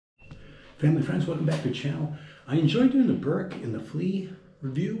Family, friends, welcome back to the channel. I enjoyed doing the Burke and the Flea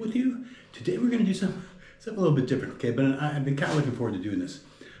review with you. Today we're going to do something a little bit different, okay? But I've been kind of looking forward to doing this.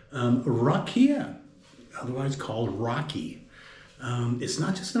 Rakia, otherwise called Raki. It's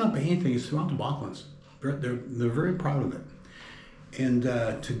not just an Albanian thing, it's throughout the Balkans. They're very proud of it. And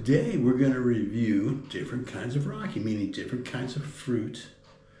today we're going to review different kinds of Raki, meaning different kinds of fruit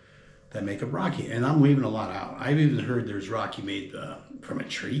that make up Raki. And I'm leaving a lot out. I've even heard there's Raki made from a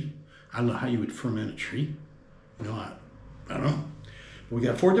tree. I don't know how you would ferment a tree. You know, I don't know. But we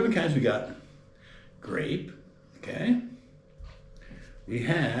got 4 different kinds. We got grape, okay? We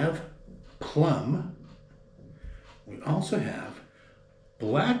have plum. We also have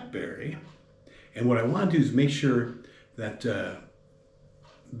blackberry. And what I want to do is make sure that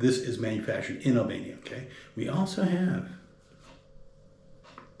this is manufactured in Albania, okay? We also have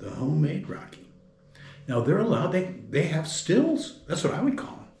the homemade Raki. Now they're allowed, they have stills. That's what I would call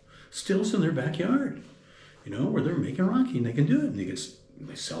them. Stills in their backyard, you know, where they're making Raki, and they can do it, and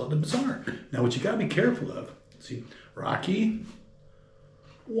they sell it at the bazaar. Now, what you got to be careful of, see, Raki,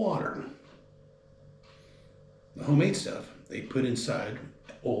 water. The homemade stuff, they put inside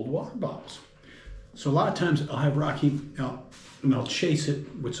old water bottles. So a lot of times I'll have Raki out, and I'll chase it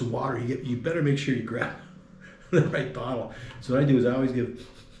with some water. You better make sure you grab the right bottle. So what I do is I always give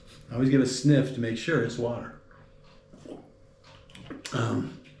a sniff to make sure it's water.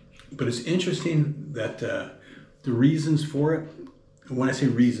 But it's interesting that the reasons for it, when I say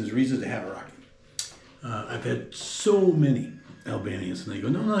reasons to have a Raki. I've had so many Albanians, and they go,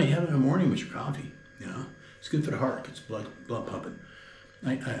 no, you have it in the morning with your coffee. You know, it's good for the heart. It's blood pumping.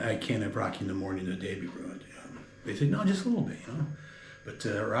 I can't have Raki in the morning, the day be ruined. They say, no, just a little bit, you know. But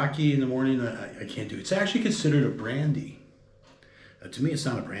Raki in the morning, I can't do it. It's actually considered a brandy. To me, it's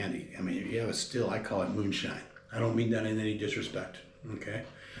not a brandy. I mean, if you have a still, I call it moonshine. I don't mean that in any disrespect, okay?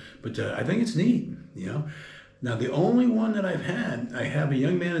 But I think it's neat, you know. Now, the only one that I've had, I have a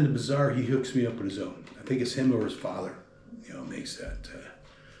young man in the bazaar, he hooks me up with his own. I think it's him or his father, you know, makes that,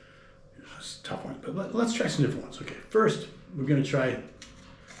 you know, it's a tough one. But let's try some different ones, okay? First, we're going to try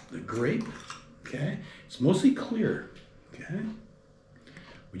the grape, okay? It's mostly clear, okay?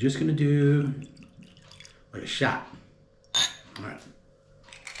 We're just going to do like a shot. All right.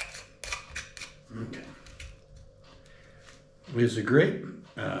 Okay. Here's the grape.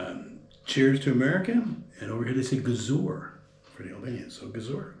 Cheers to America. And over here they say gazor for the Albanians. So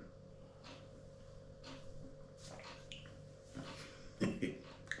gazor. It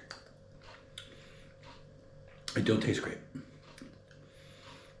don't taste great.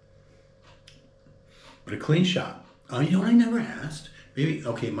 But a clean shot. You know what I never asked? Maybe,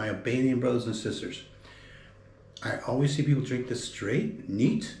 okay, my Albanian brothers and sisters. I always see people drink this straight,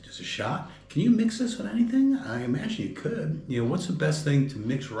 neat, just a shot. Can you mix this with anything? I imagine you could. You know, what's the best thing to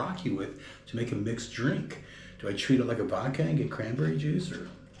mix Raki with to make a mixed drink? Do I treat it like a vodka and get cranberry juice or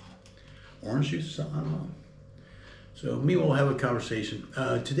orange juice or something? I don't know. So me and we'll have a conversation.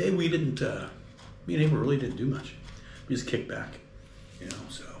 Today we didn't, me and April really didn't do much. We just kicked back, you know,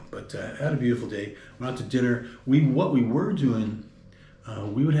 so. But had a beautiful day. Went out to dinner. What we were doing,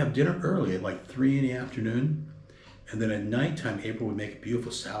 we would have dinner early at like 3 in the afternoon. And then at nighttime, April would make a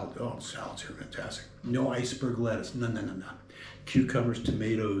beautiful salad. Oh, salads are fantastic. No iceberg lettuce, no. Cucumbers,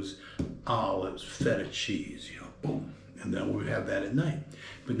 tomatoes, olives, feta cheese, you know, boom. And then we would have that at night.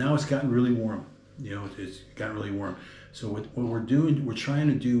 But now it's gotten really warm. You know, it's gotten really warm. So what we're doing, we're trying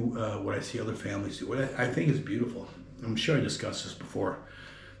to do what I see other families do. What I think is beautiful. I'm sure I discussed this before.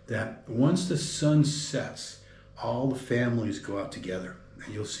 That once the sun sets, all the families go out together.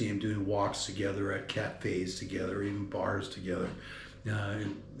 And you'll see them doing walks together at cafes together, even bars together.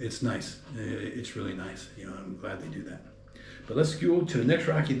 It's nice. It's really nice. You know, I'm glad they do that. But let's go to the next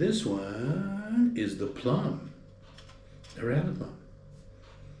Raki. This one is the plum. Never had a plum.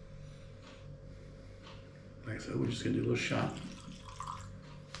 Like I said, we're just going to do a little shot.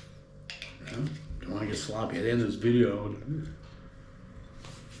 You know, don't want to get sloppy at the end of this video.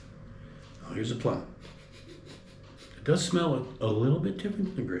 Oh, here's a plum. It does smell a little bit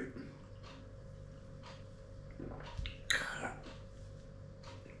different than grape.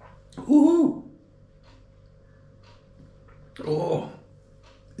 Ooh! Oh,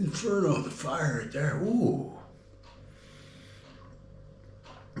 inferno, the fire right there. Ooh.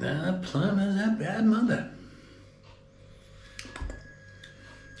 That plum is that bad mother.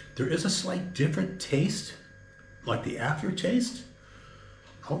 There is a slight different taste, like the aftertaste.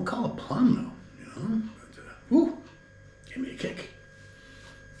 I wouldn't call it plum though, you know. But, ooh. Give me a kick.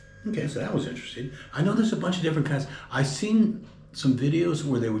 Okay, so that was interesting. I know there's a bunch of different kinds. I've seen some videos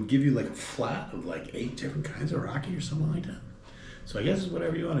where they would give you like a flat of like 8 different kinds of Raki or something like that. So I guess it's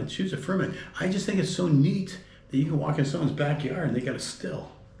whatever you want to choose it from. I just think it's so neat that you can walk in someone's backyard and they got a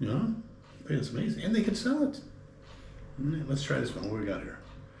still, you know? I think it's amazing. And they can sell it. Let's try this one. What do we got here?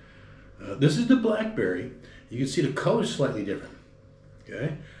 This is the blackberry. You can see the color's slightly different.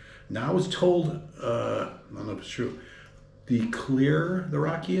 Okay? Now I was told, I don't know if it's true, the clearer the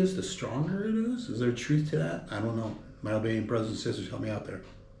Raki is, the stronger it is. Is there truth to that? I don't know. My Albanian brothers and sisters, help me out there.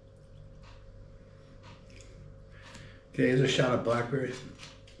 Okay, here's a shot of blackberries.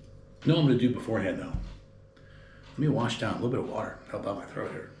 You know what I'm going to do beforehand, though? Let me wash down a little bit of water, help out my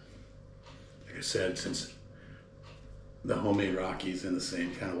throat here. Like I said, since the homemade Raki's in the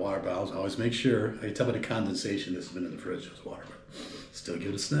same kind of water bottles, I always make sure, I can tell by the condensation this has been in the fridge, it's water, but still give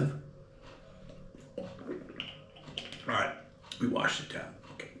it a sniff. All right, we washed it down.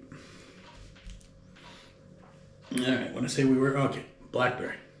 Okay. All right, when I say we were, okay,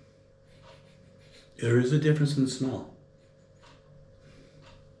 blackberry. There is a difference in the smell.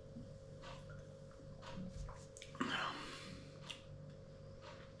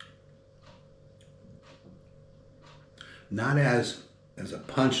 Not as a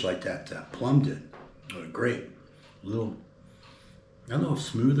punch like that plum did, or a grape. A little, I don't know if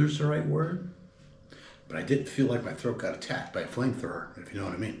smoother's the right word, but I didn't feel like my throat got attacked by a flamethrower, if you know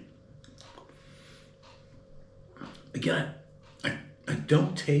what I mean. Again, I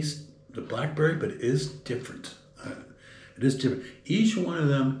don't taste the blackberry, but it is different. It is different. Each one of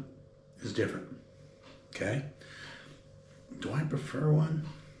them is different, okay? Do I prefer one?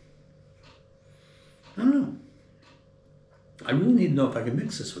 I don't know. I really need to know if I can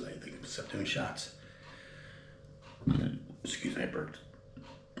mix this with anything except doing shots. Excuse me, I burped.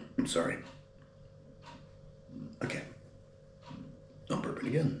 I'm sorry. Okay. I'm burping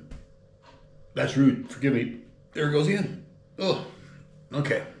again. That's rude. Forgive me. There it goes again. Oh.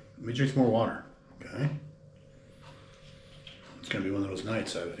 Okay. Let me drink some more water. Okay. It's going to be one of those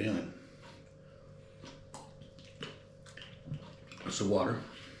nights, I have a feeling. That's the water.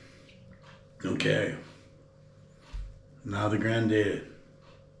 Okay. Now the grande.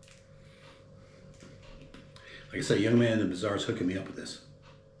 Like I said, a young man in the bazaar is hooking me up with this.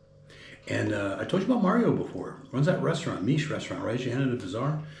 And I told you about Mario before. Runs that restaurant, Mish restaurant, right? You in the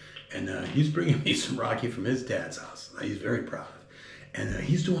bazaar. And he's bringing me some Raki from his dad's house. He's very proud. And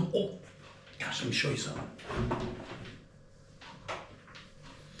he's doing, oh, gosh, let me show you something.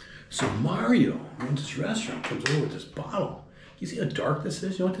 So Mario runs this restaurant, comes over with this bottle. You see how dark this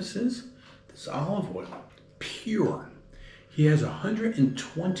is? You know what this is? This olive oil, pure. He has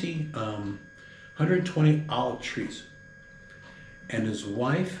 120 olive trees. And his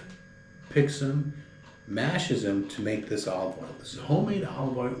wife picks them, mashes them to make this olive oil. This is homemade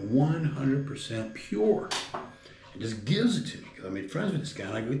olive oil, 100% pure. And just gives it to me, because I made friends with this guy.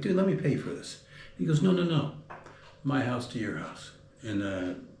 And I go, dude, let me pay for this. He goes, no, no, no. My house to your house. And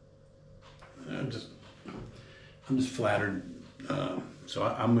I'm just flattered. So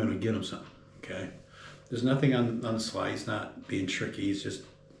I'm going to get him something, okay? There's nothing on the slide. He's not being tricky. He's just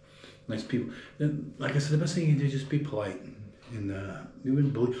nice people. Then, like I said, the best thing you can do is just be polite. And you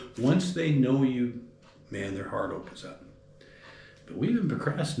wouldn't believe. Once they know you, man, their heart opens up. But we've been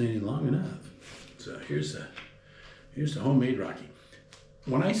procrastinating long enough. So here's the homemade Raki.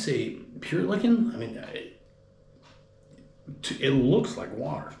 When I say pure looking, I mean, it looks like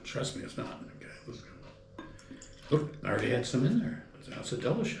water. Trust me, it's not. Okay, let's go. Look, I already had some in there. That's a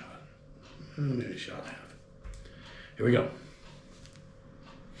double shot. Maybe a shot and a half. Here we go.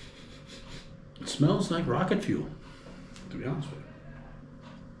 It smells like rocket fuel, to be honest with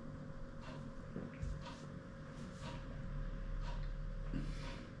you.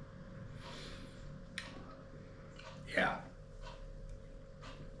 Yeah.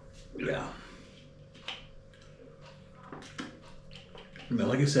 Yeah. Now,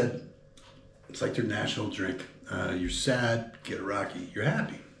 like I said, it's like their national drink. You're sad, get a Raki. You're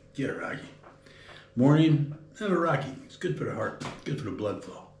happy, get a Raki. Morning, have a Raki. It's good for the heart, good for the blood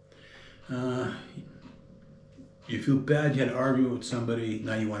flow. You feel bad, you had an argument with somebody,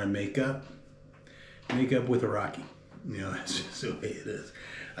 now you want to make up with a Raki. You know, that's just the way it is.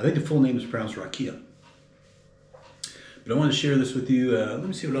 I think the full name is pronounced Rakia. But I want to share this with you. Let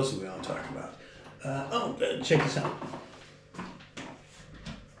me see what else we want to talk about. Check this out.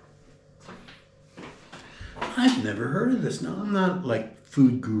 I've never heard of this. Now, I'm not like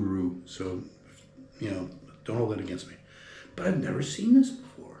food guru, so, you know, don't hold it against me. But I've never seen this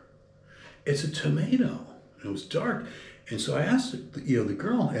before. It's a tomato. And it was dark. And so I asked, the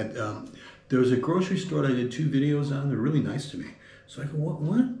girl had, there was a grocery store that I did 2 videos on. They're really nice to me. So I go,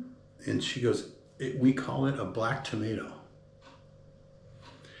 what? And she goes, we call it a black tomato.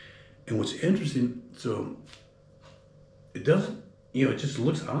 And what's interesting, so it doesn't it just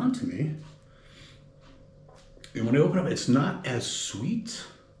looks odd to me. And when I open up, it's not as sweet,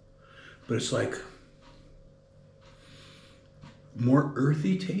 but it's like more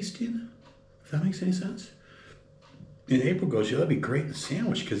earthy tasting, if that makes any sense. And April goes, yeah, that'd be great in a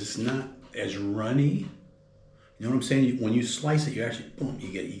sandwich because it's not as runny. You know what I'm saying? When you slice it, you actually, boom,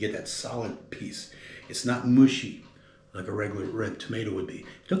 you get that solid piece. It's not mushy like a regular red tomato would be.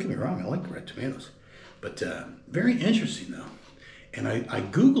 Don't get me wrong, I like red tomatoes. But very interesting though. And I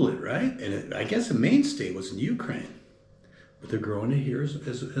Googled it, right? And I guess the mainstay was in Ukraine. But they're growing it here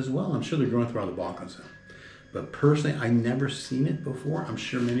as well. I'm sure they're growing throughout the Balkans now. But personally, I never seen it before. I'm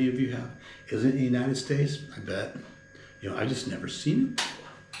sure many of you have. Is it in the United States? I bet. I just never seen it before.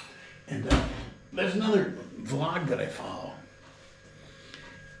 And there's another vlog that I follow.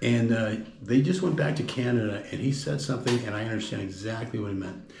 And they just went back to Canada, and he said something, and I understand exactly what he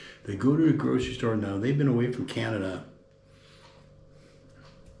meant. They go to a grocery store now. They've been away from Canada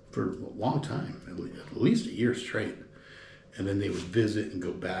for a long time, at least a year straight. And then they would visit and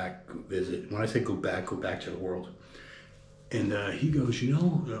go back, visit. When I say go back to the world. And he goes,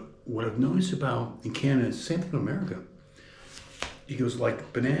 what I've noticed about in Canada, same thing in America. He goes,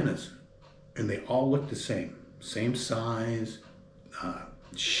 like bananas, and they all look the same size,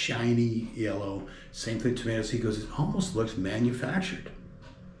 shiny yellow, same thing tomatoes. He goes, it almost looks manufactured.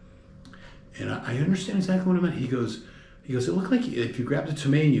 And I understand exactly what I meant. He goes, it looked like if you grabbed a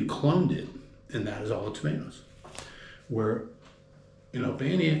tomato and you cloned it, and that is all the tomatoes. Where in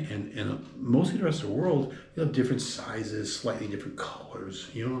Albania and most of the rest of the world, you have different sizes, slightly different colors.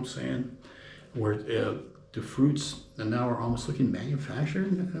 You know what I'm saying? Where the fruits now are almost looking manufactured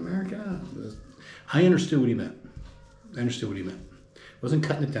in America. I understood what he meant. Wasn't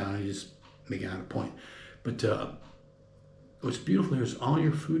cutting it down. I just making out a point. But what's beautiful here is all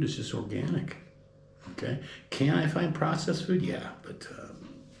your food is just organic. Okay. Can I find processed food? Yeah, but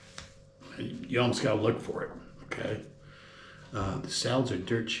you almost got to look for it. Okay. The salads are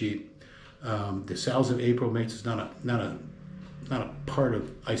dirt cheap. The salads that April makes is not a part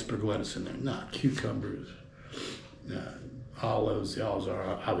of iceberg lettuce in there. Not cucumbers, olives. The olives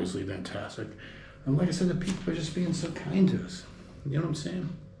are obviously fantastic. And like I said, the people are just being so kind to us. You know what I'm saying?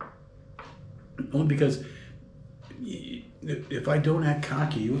 Only because if I don't act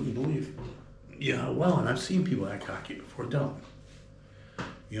cocky, you wouldn't believe. Well, and I've seen people act cocky before. Don't.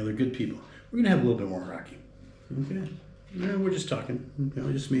 They're good people. We're gonna have a little bit more Raki. Okay. Yeah, we're just talking.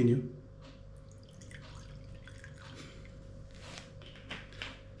 Just me and you.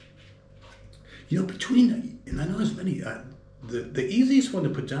 And I know there's many. The easiest one to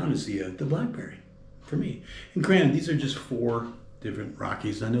put down is the blackberry, for me. And granted, these are just 4 different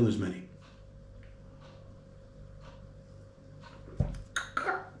Rakis. I know there's many.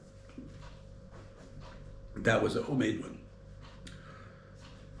 That was a homemade one.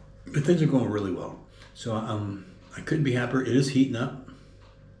 But things are going really well. So I couldn't be happier. It is heating up.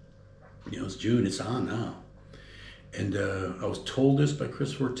 It's June. It's on now. And I was told this by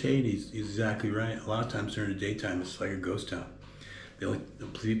Chris Forte, and he's exactly right. A lot of times during the daytime, it's like a ghost town.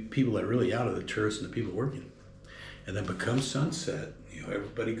 The people that are really out are the tourists and the people working. And then becomes sunset,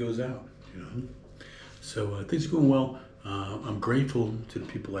 everybody goes out, So things are going well. I'm grateful to the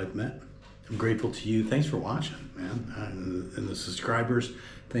people I've met. I'm grateful to you. Thanks for watching, man. And the subscribers,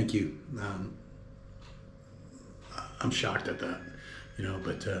 thank you. I'm shocked at that,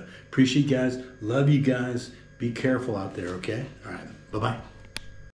 but appreciate you guys. Love you guys. Be careful out there, okay? All right. Bye-bye.